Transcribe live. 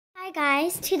Hi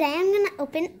guys, today I'm gonna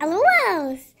open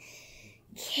LOLs.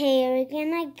 Okay, we're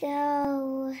gonna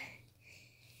go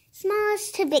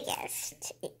smallest to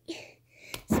biggest.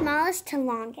 Smallest to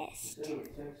longest.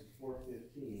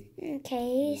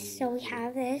 Okay, so we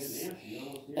have this.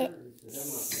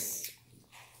 It's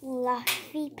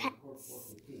fluffy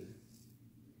pets.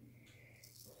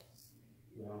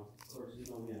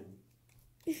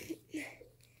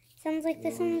 Sounds like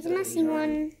this one's a messy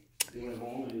one.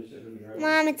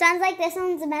 Mom, it sounds like this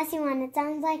one's a messy one. It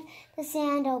sounds like the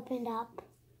sand opened up.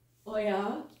 Oh,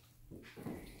 yeah?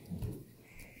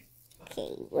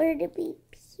 Okay, where did we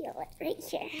peel it? Right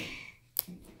here.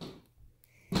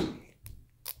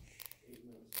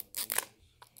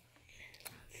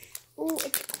 Ooh,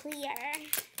 it's clear.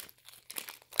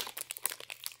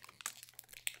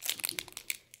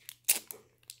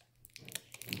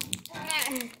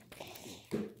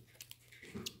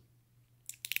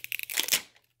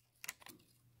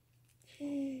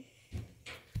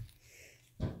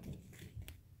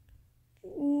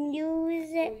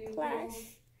 Music class.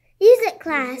 Music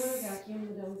class. Can you vacuum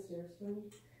the downstairs for me?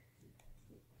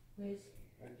 Please.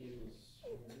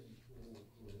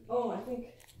 Oh, I think.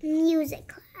 Music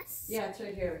class. Yeah, it's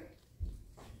right here.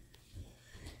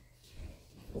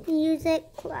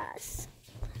 Music class.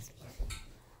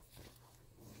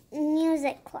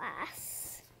 Music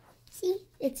class. See?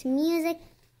 It's music.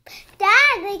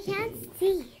 Dad, they can't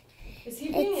see. Is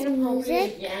he being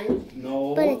inappropriate again?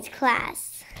 No. But it's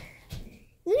class.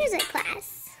 Music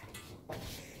class.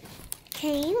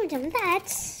 Okay, we're done with that.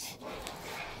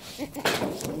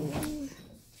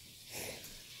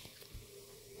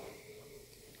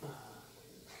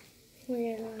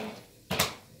 Weird one.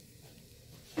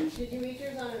 Did you eat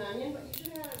yours on an onion? But you should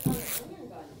have had it on an onion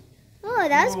bun. Oh,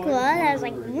 that was cool. I was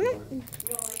like, You don't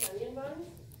like onion buns?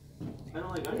 I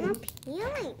don't like I'm onions.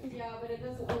 peeling. Yeah, but it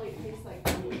doesn't really taste like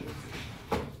onions.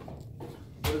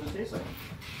 What does it taste like?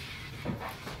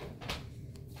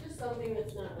 Just something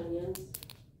that's not onions.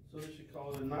 So they should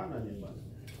call it a non-onion bun.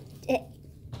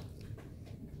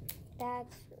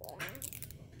 That's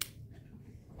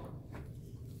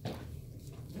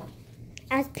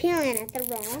I was peeling it the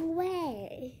wrong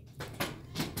way.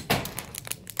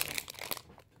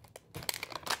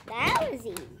 That was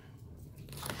easy.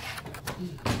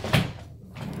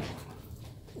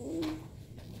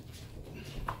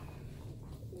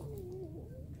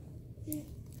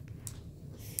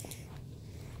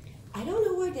 I don't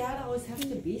know why Dad always has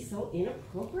to be so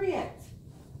inappropriate.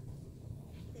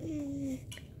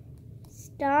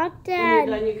 Stop, When Dad.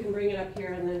 you're done, you can bring it up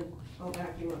here and then I'll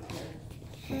vacuum up there.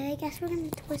 Okay, I guess we're gonna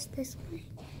twist this way.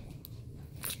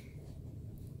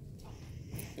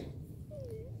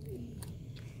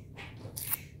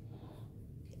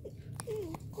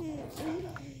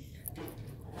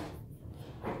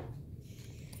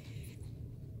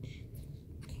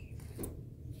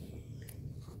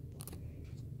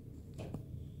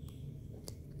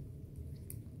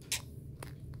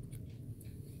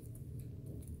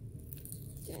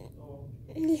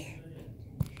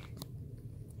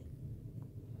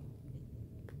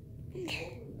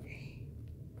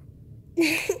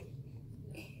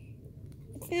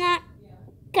 It's not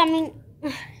coming.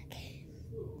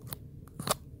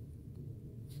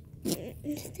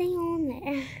 Stay on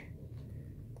there.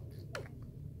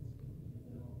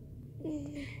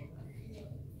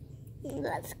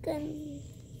 That's good.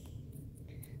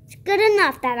 It's good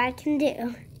enough that I can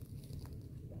do.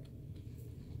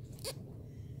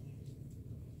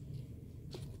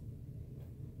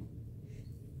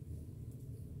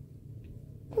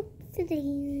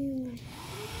 Oopsie.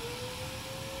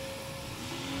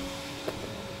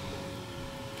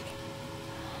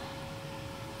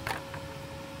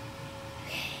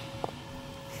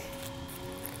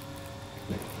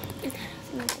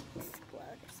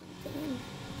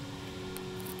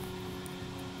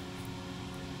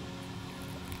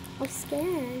 I'm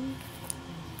scared.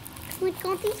 Oh my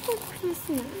god, these were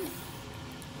Christmas.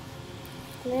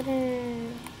 Glitter.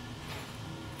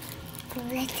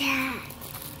 Glitter.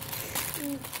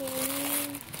 Okay.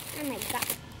 Oh my god.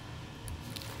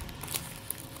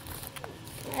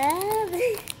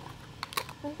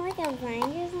 Looks like a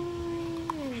blanket or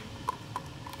something.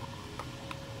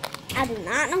 I do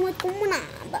not know what's going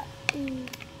on, but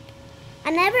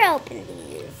I never opened these.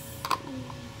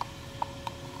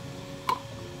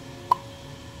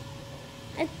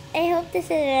 I hope this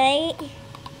is right.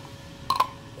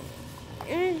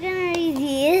 I'm gonna read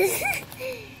these.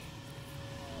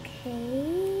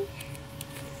 Okay.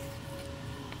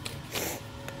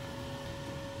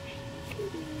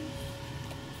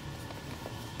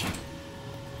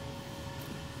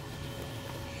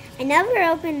 I never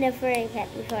opened a furry pet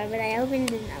before, but I opened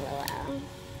an LOL.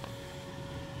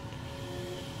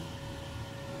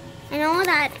 I know all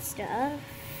that stuff,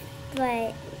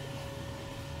 but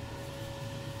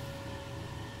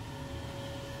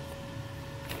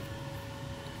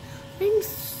I'm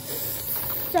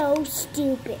so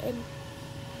stupid.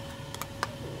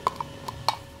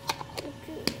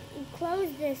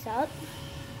 Close this up.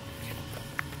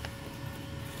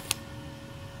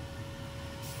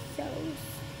 So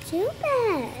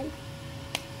stupid.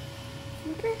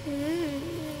 What the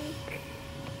heck?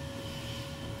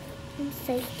 I'm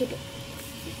so stupid.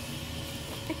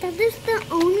 I thought this was the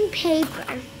only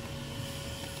paper,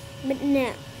 but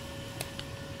no.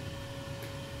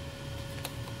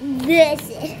 This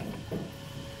is.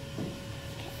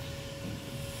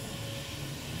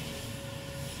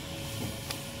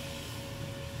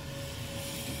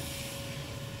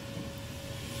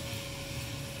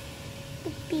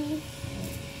 Boopy.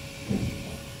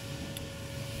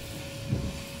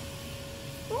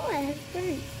 Oh, it has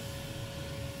friends.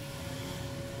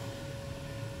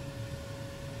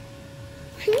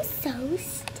 I'm so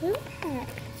stupid.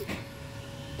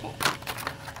 Okay.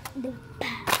 The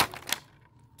back.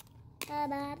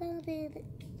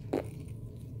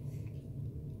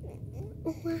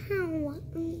 Wow.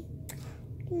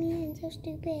 Man, so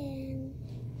stupid.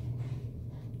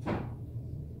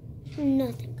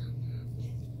 Nothing coming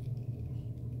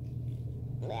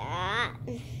out.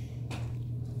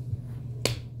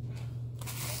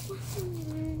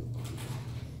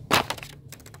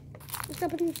 What's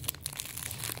up with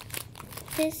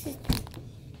this? Is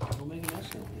Don't make a mess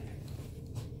of it.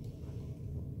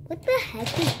 what the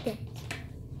heck is this?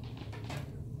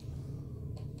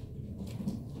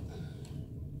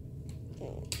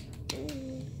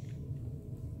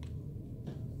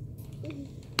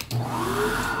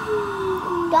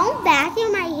 Don't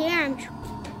vacuum my hair.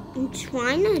 I'm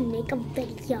trying to make a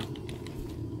video.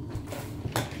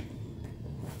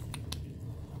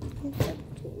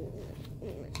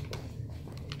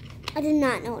 I do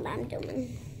not know what I'm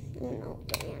doing. No,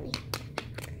 Granny.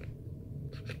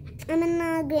 I'm in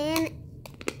the granite.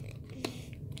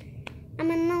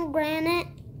 I'm in the granite.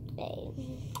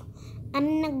 I'm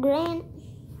in the granite.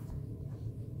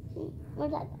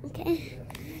 Where's that? Okay.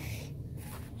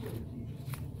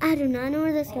 I do not know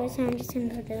where this goes, so I'm just gonna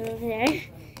put it over there.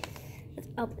 Let's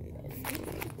open this.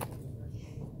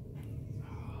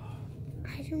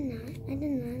 I do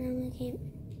not know what game.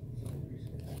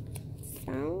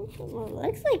 Sounds, well, it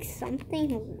looks like something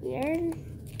weird.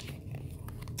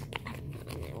 I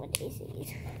don't know what this is.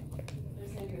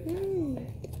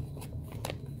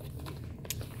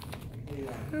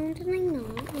 How did I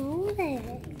not know this?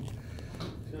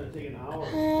 It's gonna take an hour.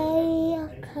 Okay.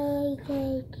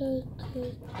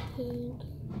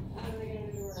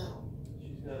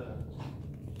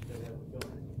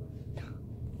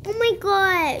 Oh my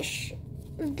gosh.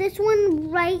 This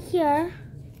one right here.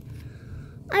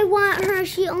 I want her.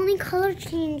 She only color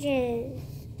changes.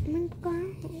 Oh my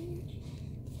gosh.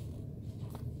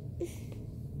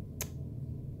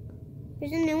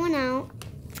 There's a new one out.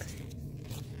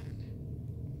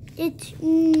 It's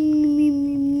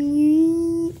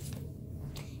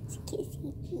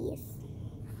kissy face.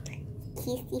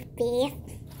 Kissy face.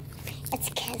 It's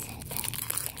kiss.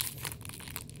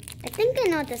 I think I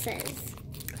know what this is.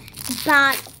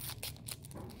 Bottle.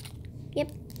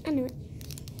 Yep, I knew it.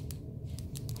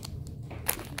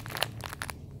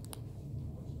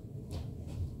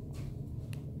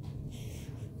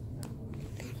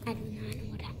 I do not know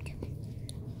what I'm doing.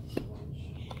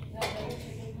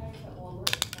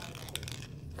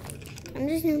 I'm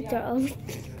just gonna throw.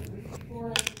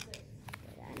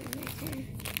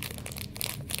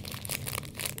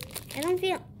 I don't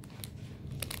feel.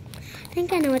 I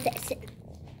think I know what this is.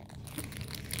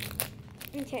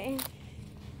 Okay.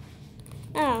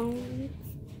 Oh.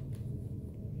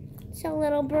 It's a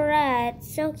little barrette.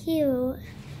 So cute.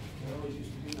 That always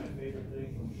used to be my favorite thing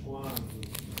from Schwan.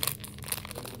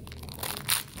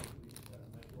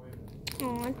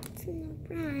 Oh, it's in the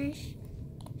brush.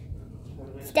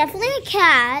 It's definitely a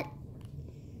cat.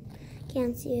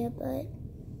 Can't see it, but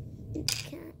it's a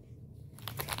cat.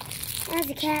 That's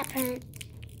a cat print.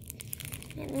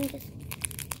 Let me just.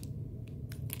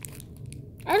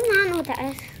 I do not know what that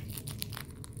is.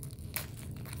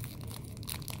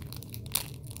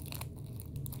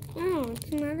 Oh, it's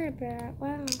another bat.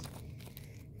 Wow.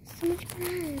 So much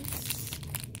bats.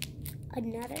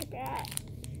 Another bat.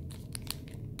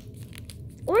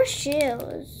 Or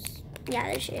shoes. Yeah,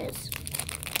 they're shoes.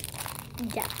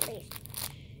 Definitely.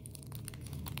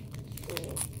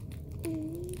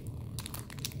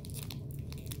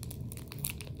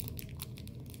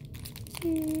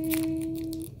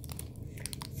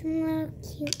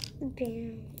 Cute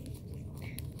bear.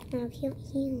 Oh, cute.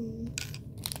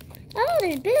 Oh,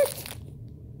 there's boots.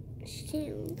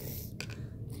 Shoes.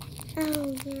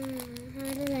 Oh, yeah.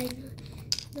 How did I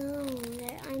know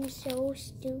that I'm so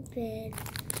stupid?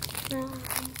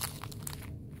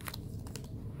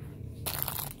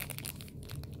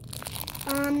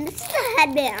 This is the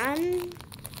headband.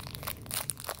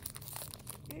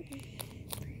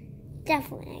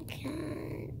 Definitely I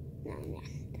can't. No.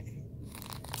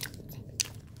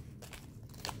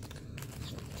 I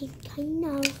think I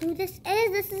know who this is.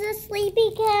 This is a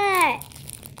sleepy cat.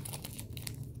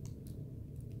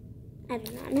 I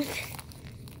don't know.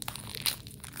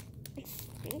 It's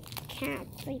a cat.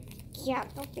 Yeah,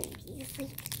 the baby.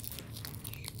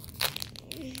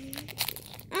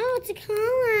 Oh, it's a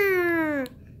collar.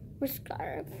 Or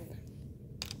scarf.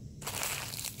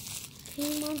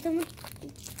 Okay, well done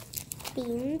with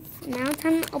beans. Now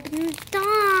time to open the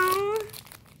doll.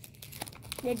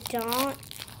 The doll.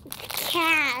 The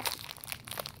cat.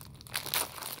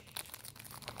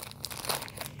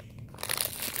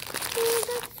 Oh,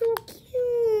 that's so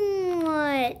cute.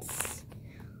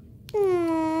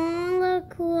 Oh,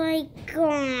 look what I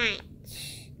got.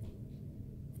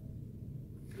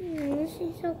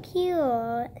 She's so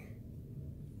cute.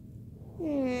 I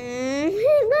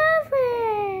love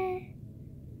her.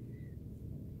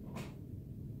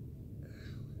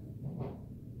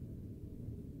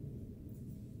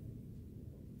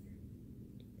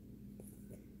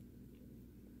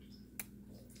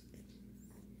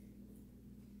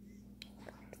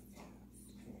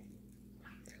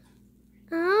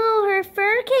 Oh, her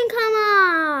fur can come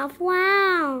off.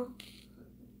 Wow.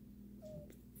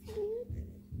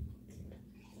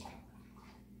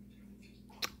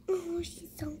 Oh, she's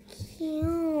so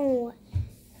cute.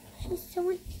 She's so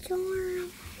adorable.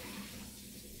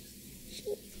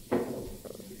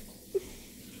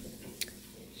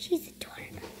 She's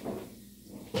adorable.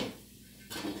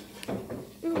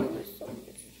 Oh, so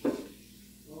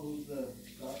Who's the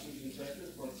doctor's inspector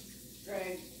for?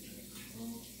 Greg.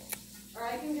 Or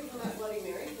I can give him that Bloody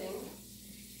Mary thing.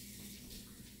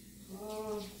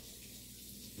 I'll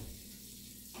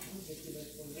take you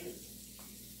next 1 minute.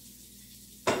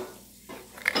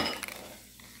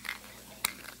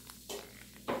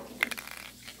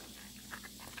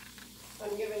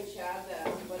 I'm giving Chad that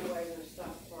Budweiser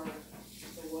stuff for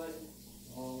the wood.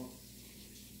 Oh,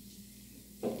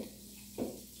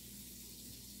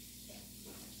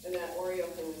 And that Oreo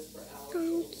thing is for Alex.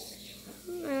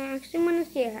 cute. I actually want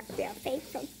to see her real face.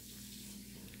 So.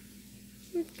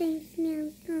 Her face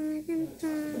smells good. I'm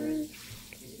sorry.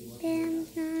 I'm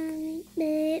sorry.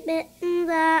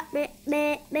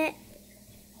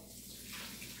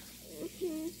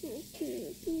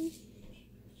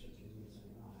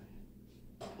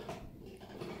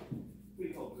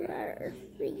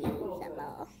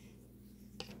 Reusable.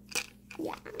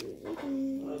 Yeah. I was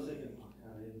thinking, I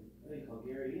didn't call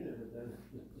Gary either, but then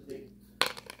he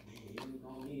didn't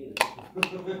call me either.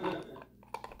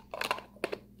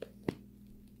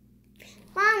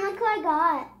 Mom, look what I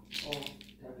got. Oh,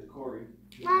 Captain Corey.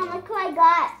 Mom, look what I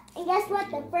got. And guess what?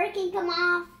 The fur can come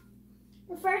off.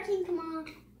 The fur can come off.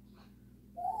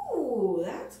 Ooh,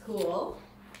 that's cool.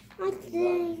 I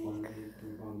think.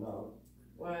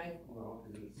 Why? Well,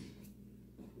 because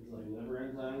it's like liver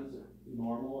enzymes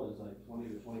normal is like 20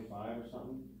 to 25 or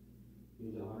something. He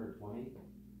was 120.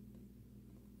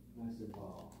 And I said,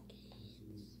 well,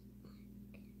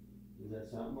 is that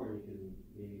something where you can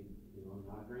maybe,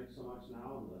 not drink so much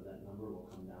now, and that number will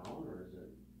come down, or is it?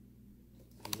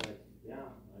 He's like, yeah,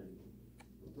 I'm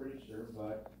pretty sure,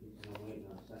 but he's gonna wait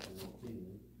on a second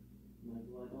opinion. I'm like,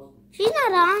 well, She's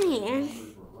not on here.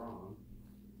 numbers were wrong.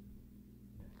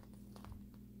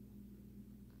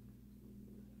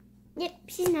 Yep,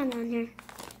 she's not on here.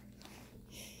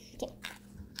 Okay.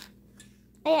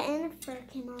 Oh yeah, and the fur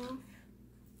came off.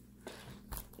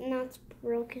 Now it's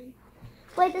broken.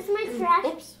 Wait, this is my trash.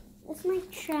 Oops. This is my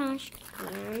trash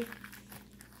can.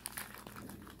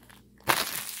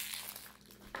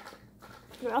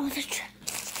 Throw all the trash.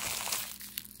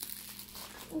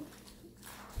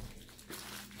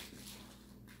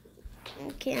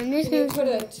 Okay, I'm just Can you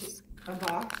gonna put a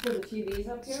box for the TVs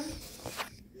up here?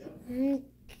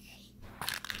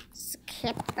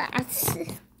 skip that. Just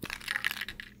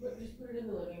put it in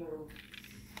the living room.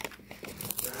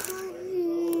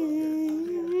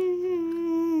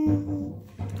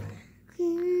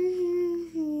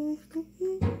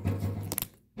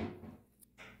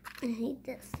 I hate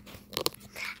this.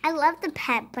 I love the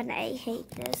pet, but I hate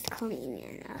this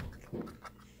cleaning up.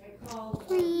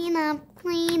 Clean up,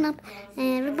 clean up,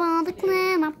 everybody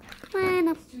clean up, clean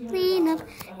up, clean up,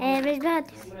 everybody.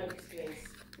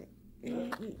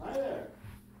 Hi there.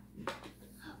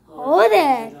 Hold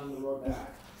it. On the road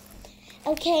back.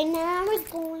 Okay, now we're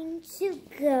going to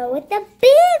go with the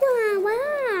big one.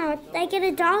 Wow, I get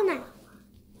a doll now.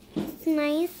 It's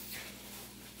nice.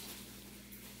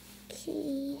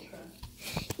 Okay.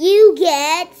 You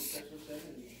get...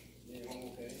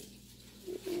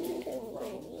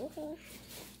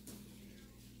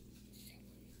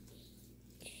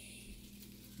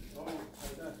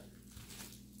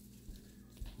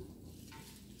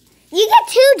 You get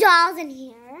 2 dolls in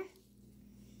here.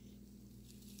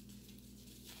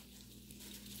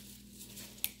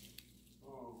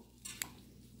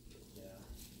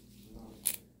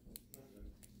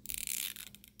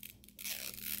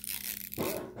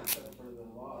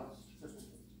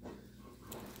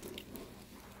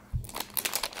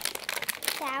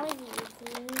 That was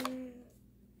easy.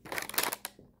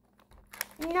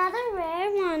 Another rare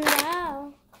one,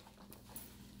 though.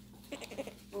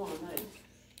 Oh, nice.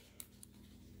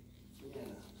 Yeah.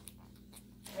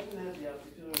 I haven't had the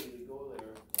opportunity to go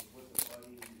there with the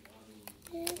buddy on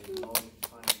all the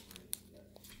time yet.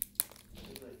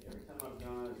 It's like every time I've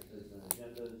gone, there's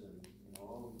agendas and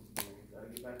all. Gotta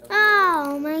get back up.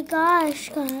 Oh my gosh,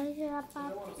 guys. I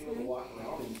don't want to be able to walk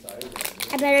around inside.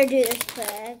 I better do this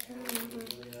quick.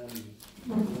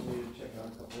 Check out a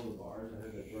couple of the bars. I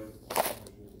heard that George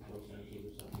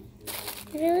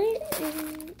Really?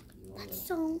 That's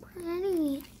so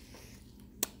pretty.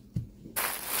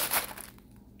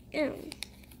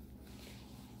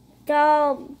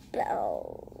 Doll bell.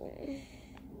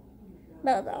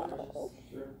 Bell.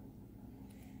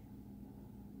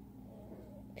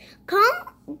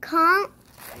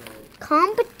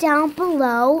 Comment down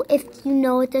below if you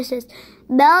know what this is.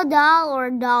 Bell doll or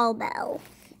doll bell?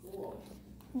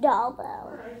 Doll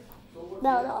bell.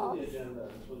 Bell doll.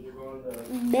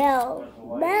 Bell.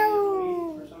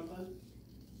 Bell.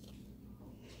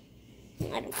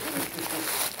 I don't know.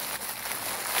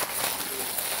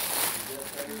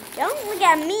 Don't look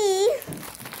at me.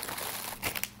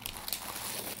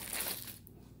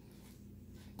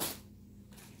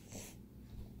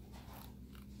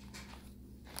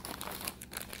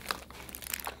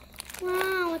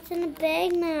 Wow, it's in a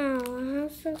bag now. How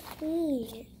so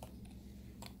sweet.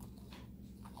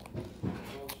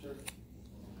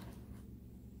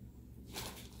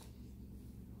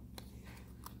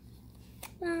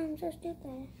 Wow, I'm so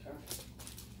stupid.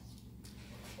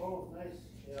 Oh, nice.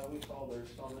 Yeah, we called her.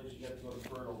 So nice you got to go to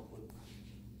Fertile.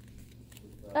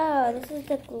 Oh, this is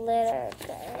the glitter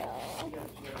girl. Yeah, she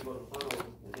got to go to Fertile.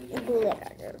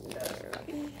 Glitter girl.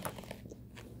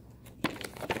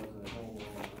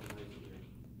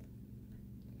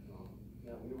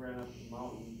 Yeah, we ran up the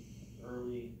mountain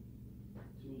early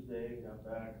Tuesday, got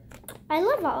back. I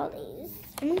love all these.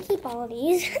 I'm gonna keep all of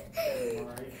these.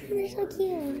 They're so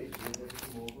cute.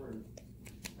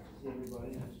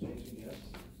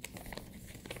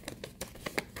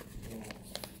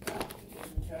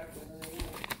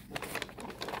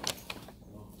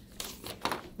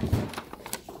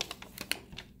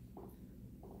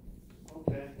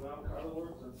 Okay, well, Carla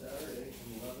works on Saturday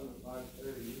from 11 to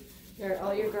 5:30. Here,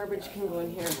 all your garbage can go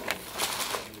in here.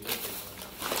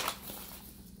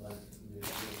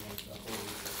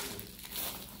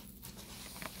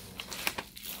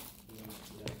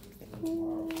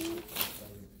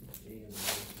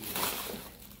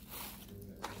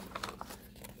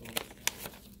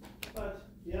 But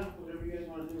yeah, whatever you guys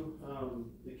want to do.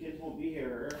 The kids won't be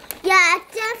here. Yeah, it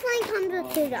definitely comes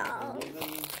with 2 dolls. We'll leave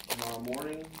them tomorrow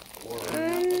morning, or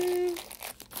they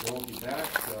won't be back.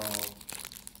 So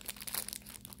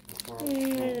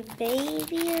The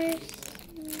baby or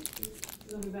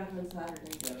They'll be back on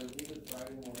Saturday. yeah, they're leaving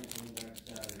Friday morning, coming back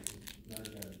Saturday. Never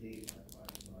got a date by 5,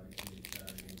 so I can leave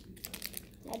Saturday and see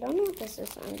Sunday. I don't know what this is.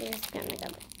 I'm just gonna go.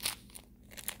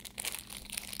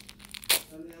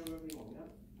 Sunday, I'm gonna be home. Yep.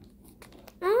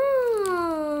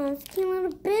 Oh, it's a cute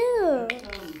little boo.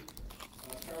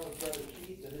 Carla's brother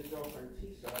Keith and his girlfriend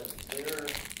Tisa, their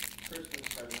Christmas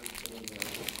presents for the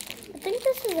I think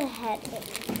this is a headband.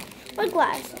 Or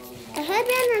glasses. A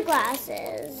headband or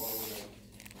glasses?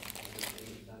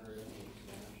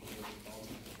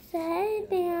 It's a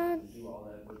headband. do all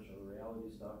that virtual reality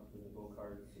stuff and the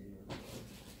go-karts and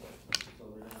so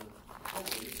they're gonna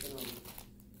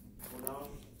go down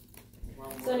tomorrow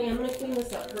morning. Sonny, I'm gonna clean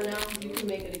this up for now. You can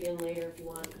make it again later if you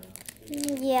want.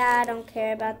 Yeah, I don't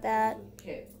care about that.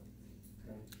 Okay.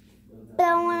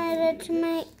 Bill wanted to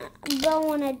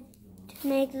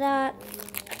make that.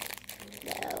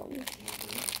 So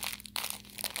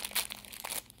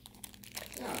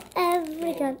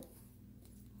every gun.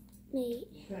 Me.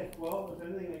 Okay, well, if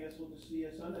anything, I guess we'll just see you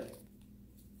Sunday.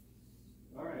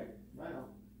 All right.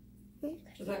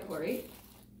 Is that Corey?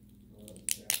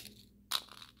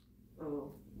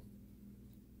 Oh.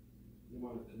 You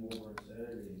want to come over on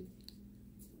Saturday and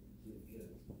see the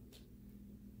kids?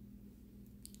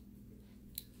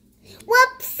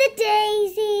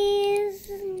 Whoopsie-daisies.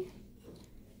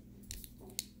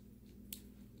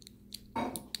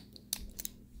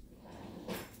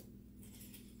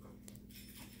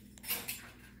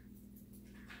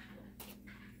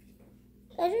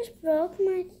 I just broke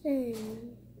my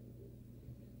thing.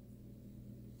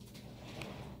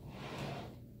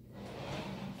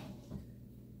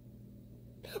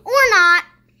 Or not.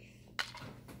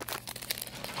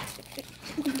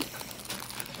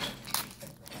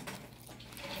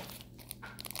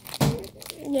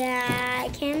 Yeah, I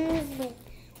can with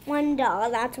one doll.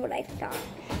 That's what I thought.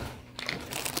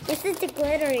 This is the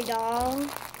glittery doll.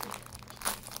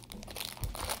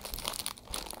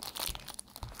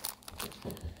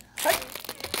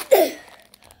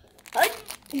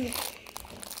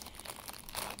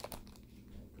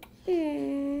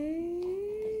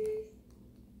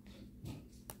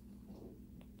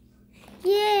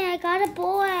 Yeah, I got a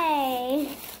boy.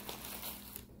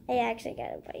 I actually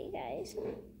got a boy, you guys.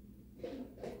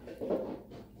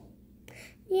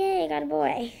 Yay, I got a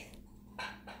boy.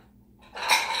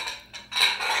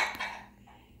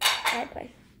 Boy.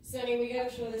 Sonny, we gotta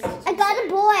show this. I got a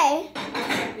boy.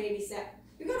 Baby set.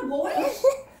 You got a boy?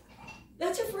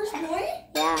 That's your first boy?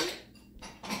 Yeah.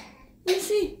 Let me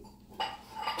see.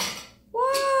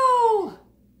 Wow.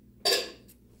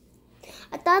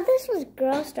 I thought this was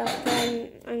girl stuff, but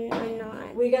I'm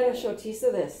not. We gotta show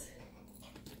Tisa this.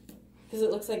 Because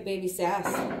it looks like baby Sass.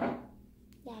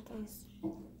 Yeah, it does.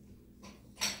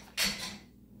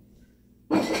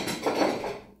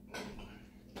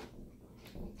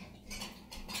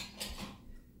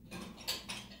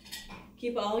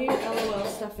 Keep all your LOL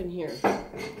stuff in here.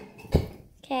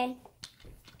 Okay.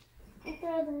 I'll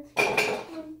throw this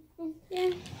in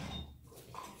here.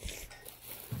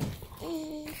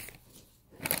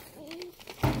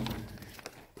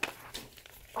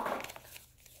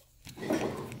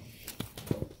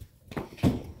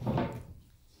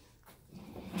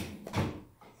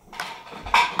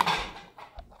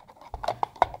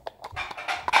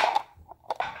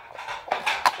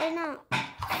 Or not.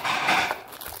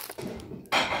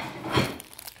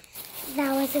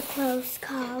 That was a close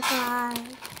call, guys.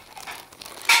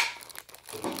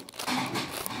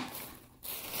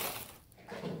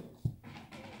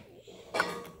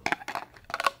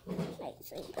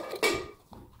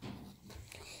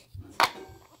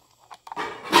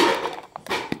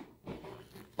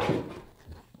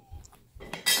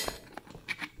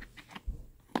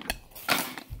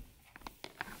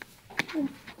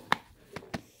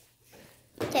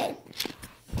 Okay.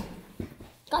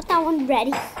 Got that one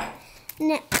ready.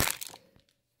 No.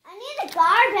 I need the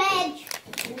garbage.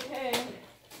 Okay.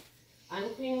 I'm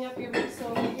cleaning up your mess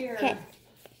over here. Okay.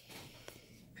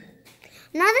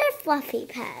 Another fluffy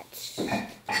patch.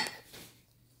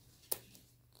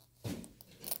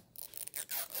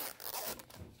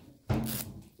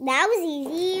 That was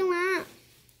easy. Wow.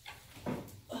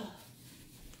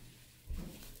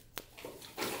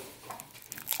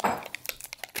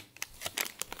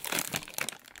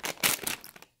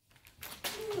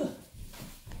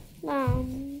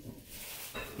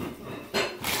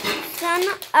 Sonny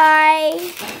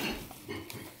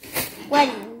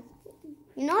wedding.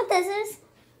 You know what this is?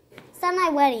 Sonny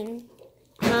wedding.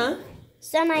 Huh?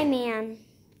 Sonny man.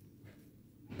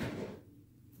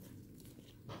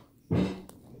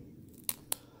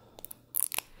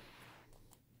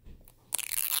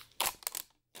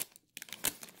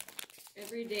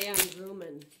 Every day I'm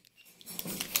grooming.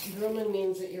 Grooming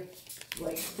means that you're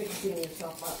like fixing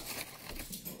yourself up.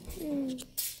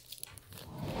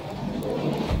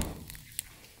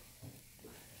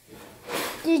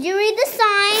 Did you read the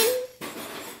sign?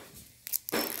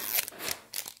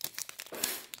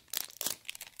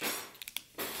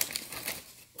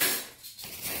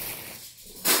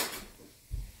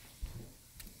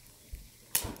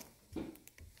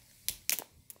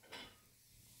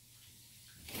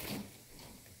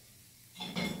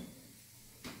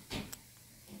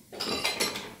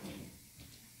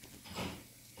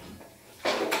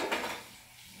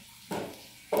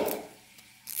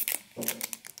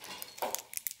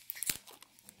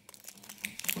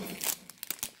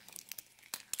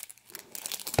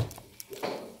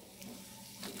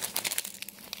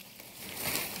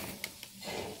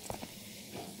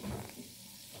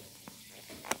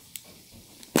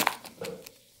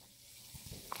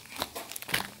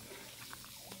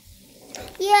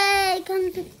 Yay,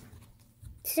 comes the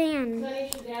sand. Sonny,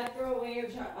 should Dad throw away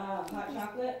your hot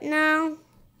chocolate? No.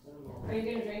 So Are you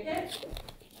gonna drink it?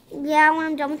 Yeah, when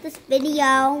I'm done with this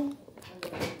video.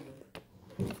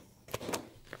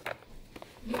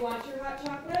 You want your hot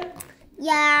chocolate?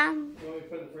 Yeah. You want me to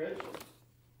put it in the fridge?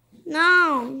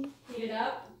 No. Heat it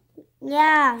up.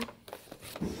 Yeah.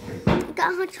 I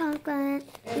got hot chocolate. And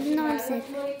Even she though I had said. enough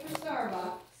money for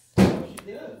Starbucks. Oh, she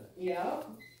did. Yep.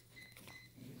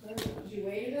 She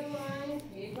waited in line,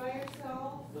 paid by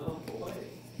herself. Oh, boy.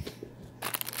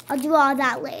 I'll do all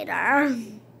that later.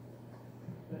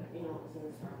 But you know, it was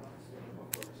in Starbucks. Of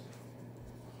course.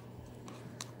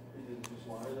 Is it just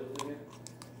water that was in it?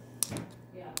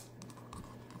 Yeah.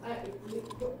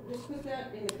 Just put that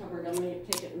in the cupboard. I'm going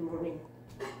to take it in the morning.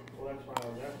 Well, that's why I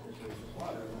was asking if it was just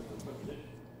water. I'm not going to put the dish.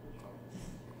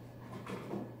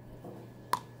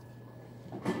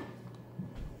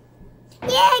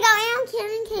 Yeah, I got my own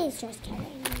carrying case. Just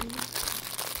kidding.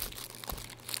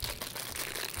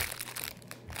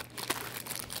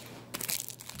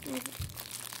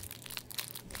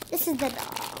 This is the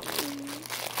dog.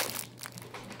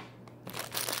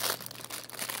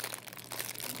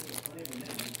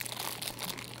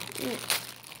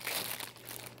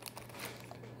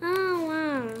 Oh,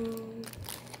 wow.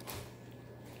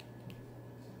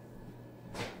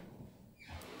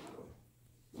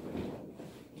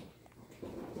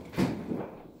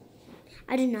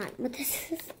 I do not know what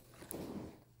this is.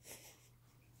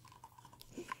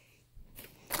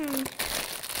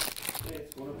 Hey,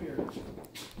 it's going up here.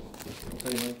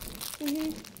 Okay,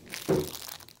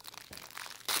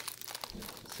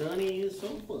 Sonny is so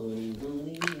funny,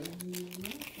 honey.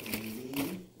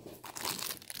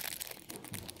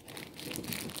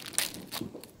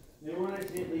 Remember when I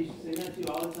used to sing that to you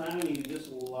all the time and you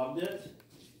just loved it?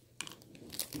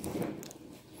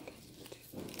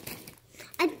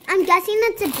 I'm guessing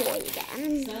that's a boy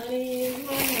again. Sonny is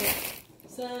my heart.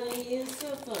 Sonny is so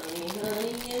funny,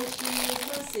 honey, and she is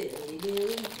my silly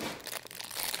Billy.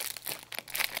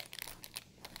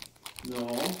 No.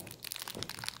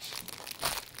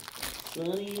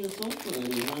 Sonny is so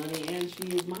funny, honey, and she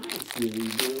is my silly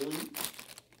Billy.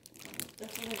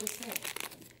 That's what I just said.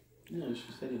 No, she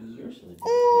said it was your silly Billy. Oh,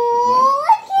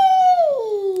 look!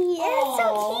 It's so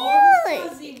The cute.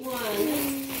 fuzzy one.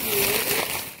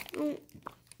 That's cute.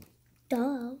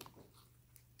 Duh.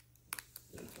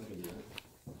 Yeah, I can do that.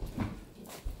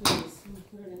 Nice.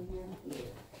 Put it in here.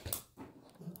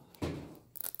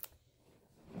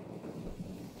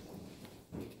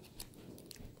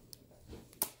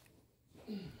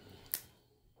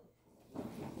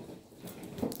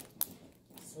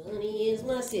 Sonny is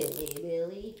my silly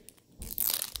Billy.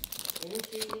 And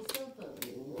she's so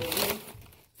funny.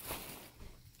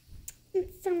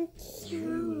 It's so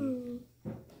cute.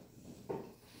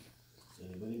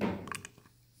 Silly Billy.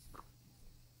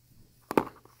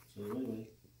 Silly Billy.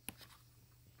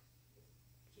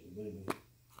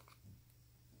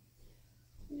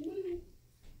 Silly Billy.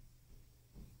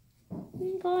 Oh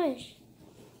my gosh.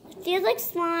 It feels like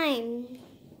slime.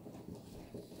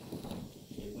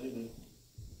 Silly Billy.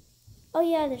 Oh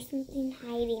yeah, there's something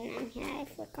hiding in here I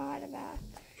forgot about.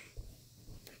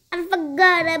 I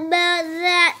forgot about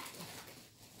that.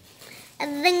 I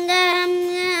think I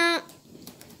have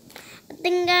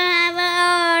an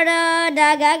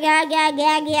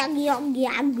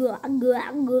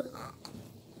order.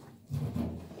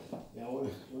 Yeah,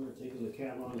 we're taking the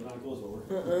cat long as that goes over.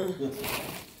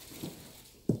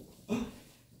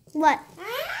 What?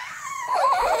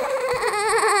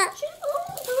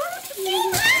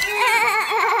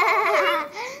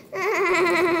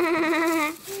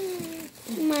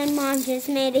 My mom just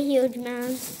made a huge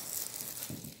mess.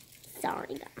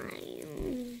 Sorry, guys.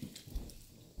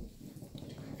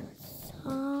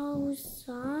 So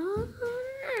soft.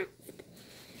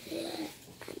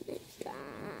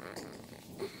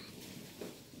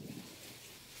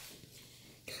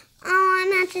 Oh, I'm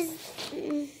not just.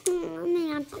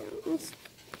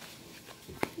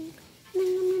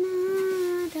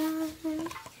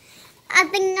 I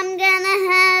think I'm gonna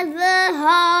have a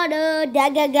heart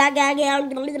attack.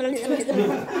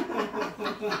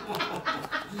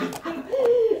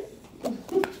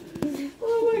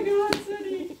 Oh my God,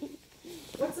 Sonny.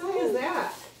 What song is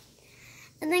that?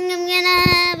 I think I'm gonna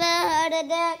have a heart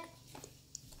attack.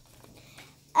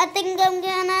 I think I'm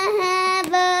gonna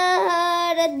have a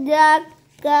heart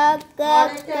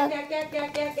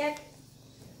attack.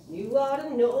 You ought to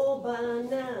know by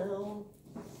now.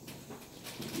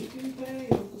 You can pay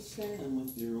Uncle Sam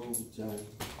with your overtime.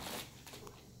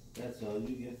 That's all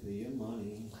you get for your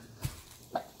money.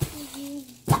 I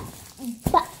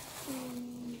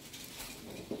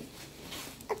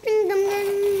think I'm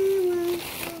gonna.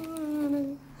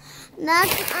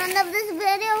 That's the end of this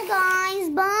video, guys.